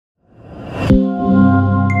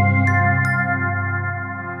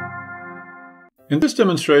In this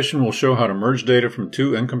demonstration, we'll show how to merge data from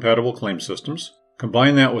two incompatible claim systems,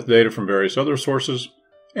 combine that with data from various other sources,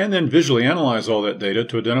 and then visually analyze all that data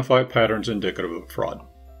to identify patterns indicative of fraud.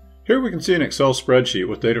 Here we can see an Excel spreadsheet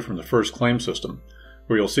with data from the first claim system,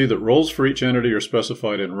 where you'll see that roles for each entity are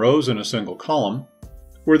specified in rows in a single column,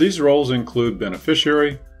 where these roles include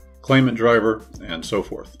beneficiary, claimant driver, and so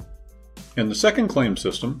forth. In the second claim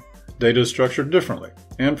system, data is structured differently,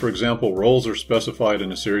 and for example, roles are specified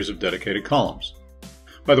in a series of dedicated columns.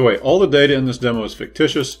 By the way, all the data in this demo is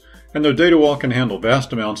fictitious, and though DataWalk can handle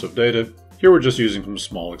vast amounts of data, here we're just using some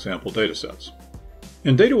small example datasets.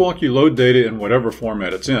 In DataWalk, you load data in whatever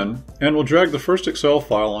format it's in, and we'll drag the first Excel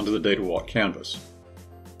file onto the DataWalk canvas.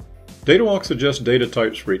 DataWalk suggests data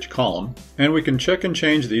types for each column, and we can check and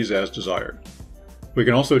change these as desired. We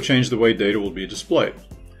can also change the way data will be displayed.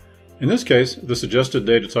 In this case, the suggested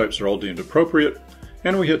data types are all deemed appropriate,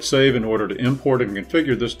 and we hit Save in order to import and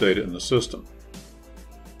configure this data in the system.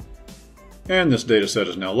 And this data set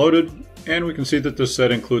is now loaded, and we can see that this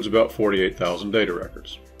set includes about 48,000 data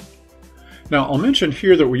records. Now, I'll mention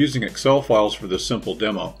here that we're using Excel files for this simple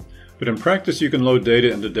demo, but in practice you can load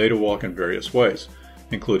data into DataWalk in various ways,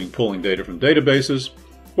 including pulling data from databases,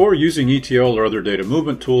 or using ETL or other data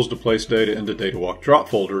movement tools to place data into DataWalk drop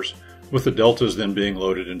folders, with the deltas then being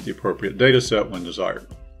loaded into the appropriate data set when desired.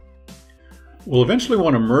 We'll eventually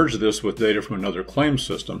want to merge this with data from another claim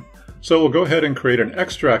system, so we'll go ahead and create an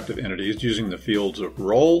extract of entities using the fields of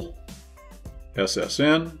role,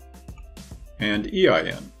 SSN, and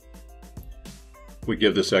EIN. We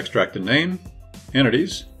give this extract a name,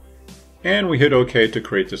 entities, and we hit OK to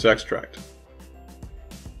create this extract.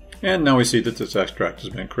 And now we see that this extract has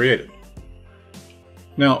been created.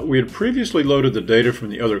 Now, we had previously loaded the data from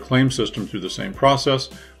the other claim system through the same process.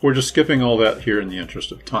 We're just skipping all that here in the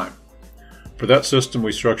interest of time. For that system,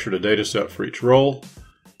 we structured a data set for each role,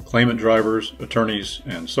 claimant drivers, attorneys,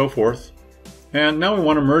 and so forth. And now we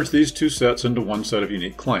want to merge these two sets into one set of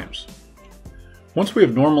unique claims. Once we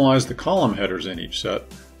have normalized the column headers in each set,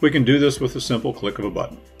 we can do this with a simple click of a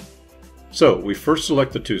button. So we first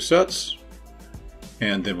select the two sets,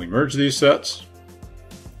 and then we merge these sets.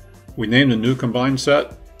 We name the new combined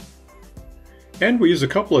set, and we use a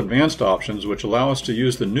couple advanced options which allow us to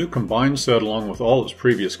use the new combined set along with all its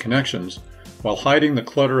previous connections while hiding the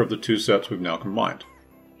clutter of the two sets we've now combined.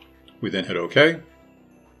 We then hit OK,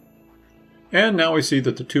 and now we see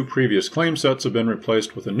that the two previous claim sets have been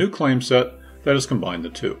replaced with a new claim set that has combined the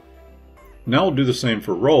two. Now we'll do the same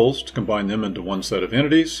for roles to combine them into one set of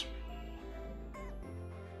entities.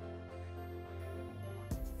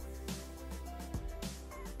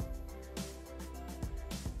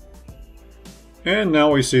 And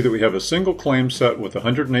now we see that we have a single claim set with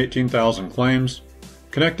 118,000 claims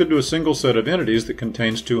connected to a single set of entities that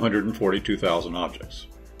contains 242,000 objects.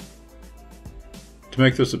 To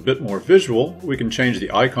make this a bit more visual, we can change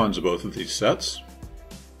the icons of both of these sets.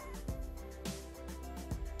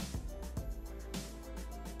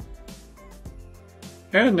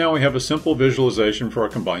 And now we have a simple visualization for our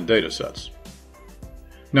combined data sets.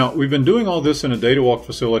 Now, we've been doing all this in a DataWalk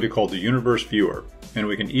facility called the Universe Viewer, and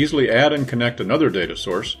we can easily add and connect another data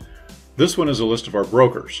source. This one is a list of our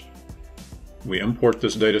brokers. We import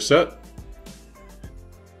this data set,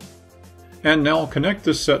 and now I'll connect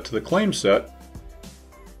this set to the claim set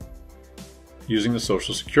using the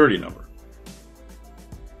Social Security number.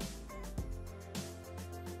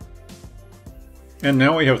 And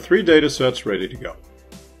now we have three data sets ready to go.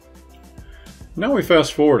 Now we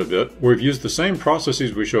fast forward a bit, where we've used the same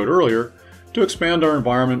processes we showed earlier to expand our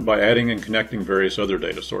environment by adding and connecting various other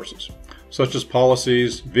data sources, such as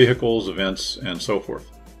policies, vehicles, events, and so forth.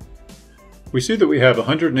 We see that we have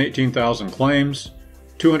 118,000 claims,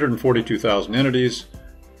 242,000 entities,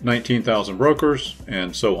 19,000 brokers,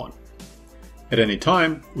 and so on. At any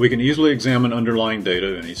time, we can easily examine underlying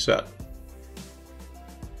data in each set.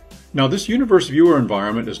 Now, this Universe Viewer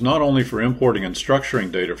environment is not only for importing and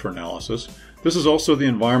structuring data for analysis, this is also the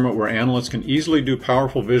environment where analysts can easily do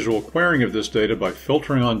powerful visual querying of this data by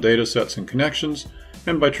filtering on data sets and connections,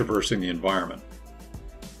 and by traversing the environment.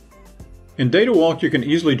 In DataWalk, you can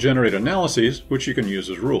easily generate analyses, which you can use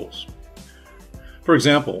as rules. For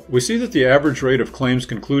example, we see that the average rate of claims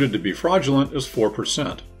concluded to be fraudulent is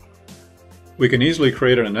 4%. We can easily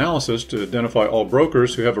create an analysis to identify all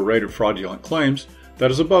brokers who have a rate of fraudulent claims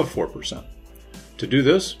that is above 4%. To do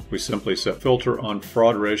this, we simply set filter on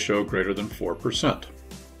fraud ratio greater than 4%.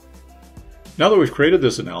 Now that we've created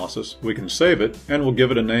this analysis, we can save it, and we'll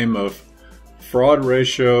give it a name of fraud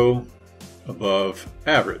ratio above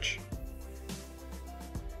average.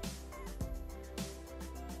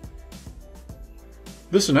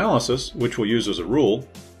 This analysis, which we'll use as a rule,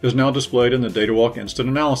 is now displayed in the DataWalk Instant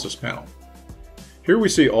Analysis panel. Here we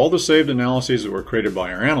see all the saved analyses that were created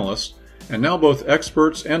by our analysts, and now both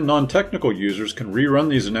experts and non-technical users can rerun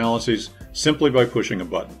these analyses simply by pushing a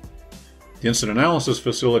button. The Instant Analysis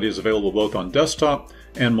facility is available both on desktop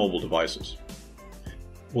and mobile devices.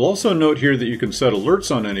 We'll also note here that you can set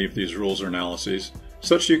alerts on any of these rules or analyses,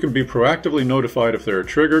 such that you can be proactively notified if they are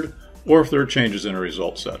triggered or if there are changes in a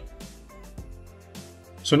result set.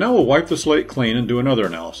 So now we'll wipe the slate clean and do another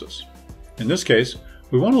analysis. In this case,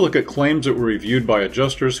 we want to look at claims that were reviewed by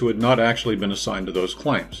adjusters who had not actually been assigned to those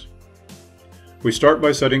claims. We start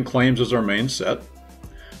by setting claims as our main set.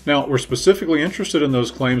 Now, we're specifically interested in those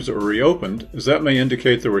claims that were reopened, as that may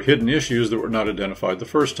indicate there were hidden issues that were not identified the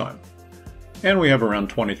first time. And we have around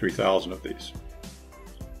 23,000 of these.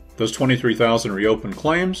 Those 23,000 reopened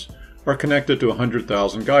claims are connected to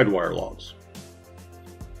 100,000 guidewire logs.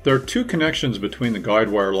 There are two connections between the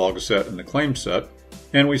guidewire log set and the claim set,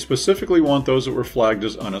 and we specifically want those that were flagged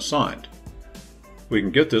as unassigned. We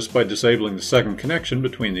can get this by disabling the second connection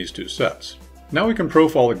between these two sets. Now we can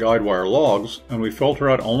profile the guidewire logs, and we filter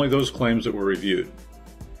out only those claims that were reviewed.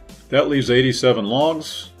 That leaves 87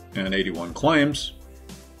 logs and 81 claims,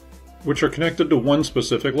 which are connected to one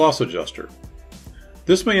specific loss adjuster.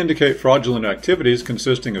 This may indicate fraudulent activities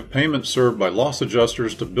consisting of payments served by loss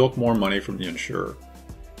adjusters to bilk more money from the insurer.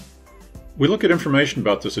 We look at information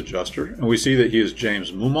about this adjuster, and we see that he is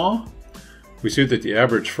James Mumaw. We see that the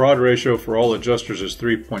average fraud ratio for all adjusters is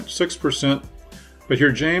 3.6%, but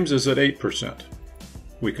here James is at 8%.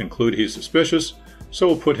 We conclude he's suspicious, so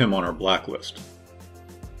we'll put him on our blacklist.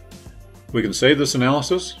 We can save this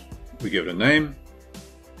analysis, we give it a name,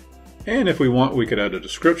 and if we want, we could add a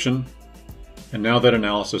description, and now that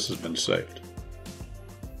analysis has been saved.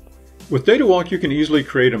 With DataWalk, you can easily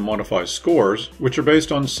create and modify scores, which are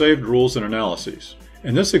based on saved rules and analyses.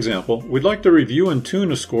 In this example, we'd like to review and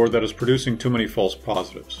tune a score that is producing too many false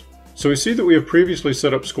positives. So we see that we have previously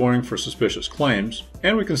set up scoring for suspicious claims,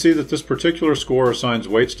 and we can see that this particular score assigns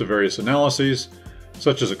weights to various analyses,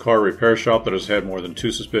 such as a car repair shop that has had more than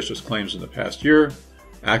 2 suspicious claims in the past year,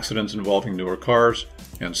 accidents involving newer cars,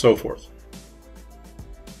 and so forth.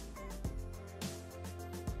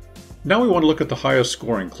 Now we want to look at the highest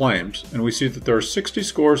scoring claims, and we see that there are 60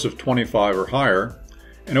 scores of 25 or higher,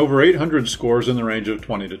 and over 800 scores in the range of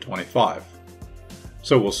 20 to 25.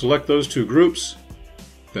 So we'll select those two groups,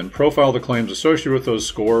 then profile the claims associated with those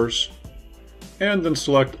scores, and then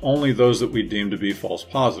select only those that we deem to be false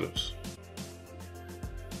positives.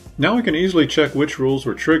 Now we can easily check which rules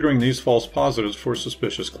were triggering these false positives for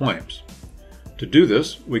suspicious claims. To do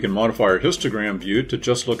this, we can modify our histogram view to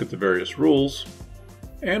just look at the various rules,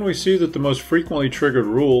 and we see that the most frequently triggered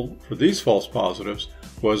rule for these false positives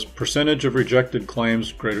was percentage of rejected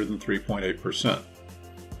claims greater than 3.8%.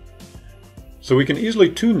 So we can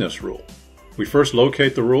easily tune this rule. We first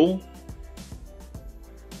locate the rule,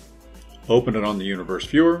 open it on the Universe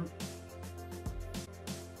Viewer,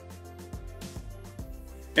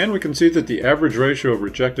 and we can see that the average ratio of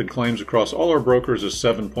rejected claims across all our brokers is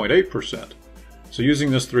 7.8%. So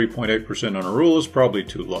using this 3.8% on a rule is probably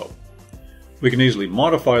too low. We can easily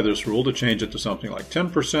modify this rule to change it to something like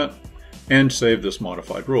 10% and save this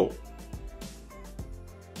modified rule.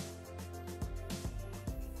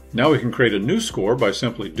 Now we can create a new score by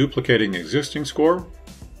simply duplicating the existing score,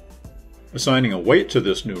 assigning a weight to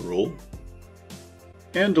this new rule,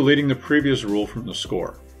 and deleting the previous rule from the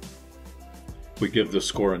score. We give this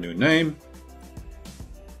score a new name,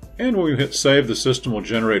 and when we hit save, the system will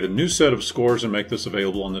generate a new set of scores and make this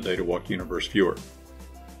available on the DataWalk Universe Viewer.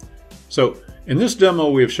 So, in this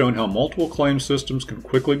demo, we have shown how multiple claim systems can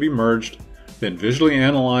quickly be merged, then visually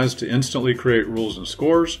analyzed to instantly create rules and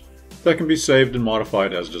scores that can be saved and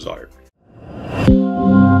modified as desired.